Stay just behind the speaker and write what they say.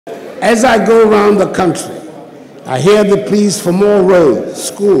As I go around the country, I hear the pleas for more roads,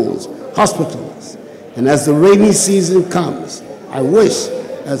 schools, hospitals. And as the rainy season comes, I wish,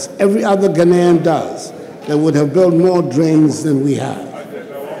 as every other Ghanaian does, that we would have built more drains than we have.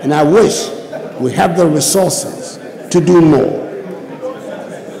 And I wish we have the resources to do more.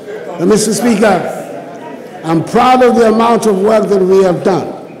 But Mr. Speaker, I'm proud of the amount of work that we have done,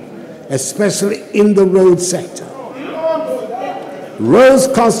 especially in the road sector. Roads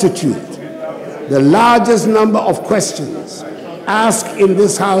constitute the largest number of questions asked in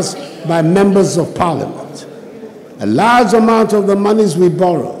this House by members of Parliament. A large amount of the monies we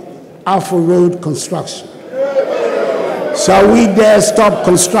borrow are for road construction. Shall we dare stop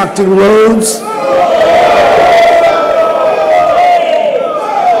constructing roads?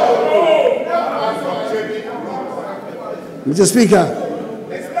 Mr. Speaker,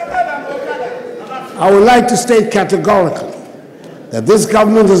 I would like to state categorically that this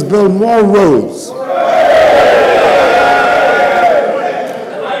government has built more roads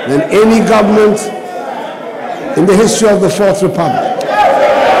than any government in the history of the Fourth Republic.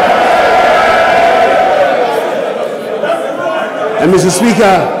 And Mr.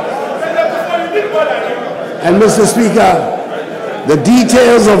 Speaker, the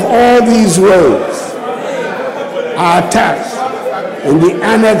details of all these roads are attached in the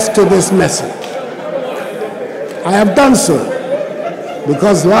annex to this message. I have done so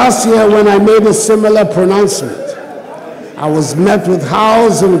because last year when I made a similar pronouncement, I was met with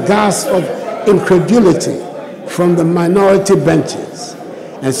howls and gasps of incredulity from the minority benches.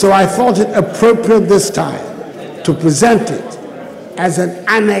 And so I thought it appropriate this time to present it as an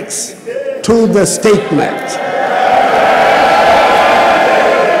annex to the statement.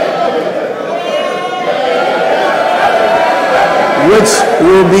 Which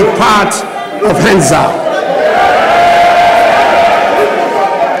will be part of Hansard.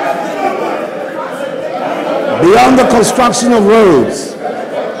 Beyond the construction of roads,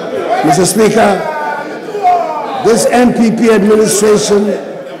 Mr. Speaker, this NPP administration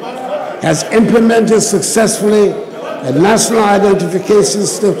has implemented successfully a national identification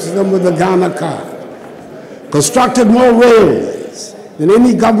system with the Ghana card, constructed more railways than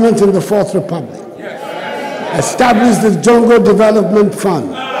any government in the Fourth Republic, established the Zongo Development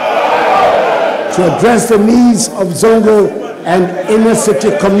Fund to address the needs of Zongo and inner city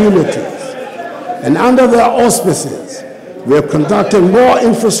communities. And under their auspices, we have conducted more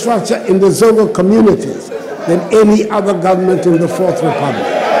infrastructure in the Zongo communities than any other government in the Fourth Republic.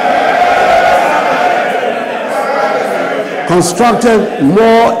 Constructed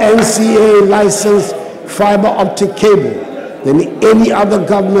more NCA licensed fiber optic cable than any other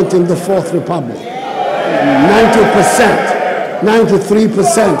government in the Fourth Republic. 90%,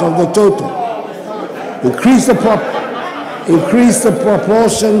 93% of the total. Increase the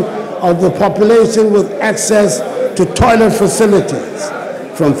proportion of the population with access to toilet facilities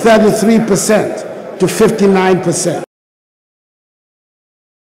from 33% to 59%.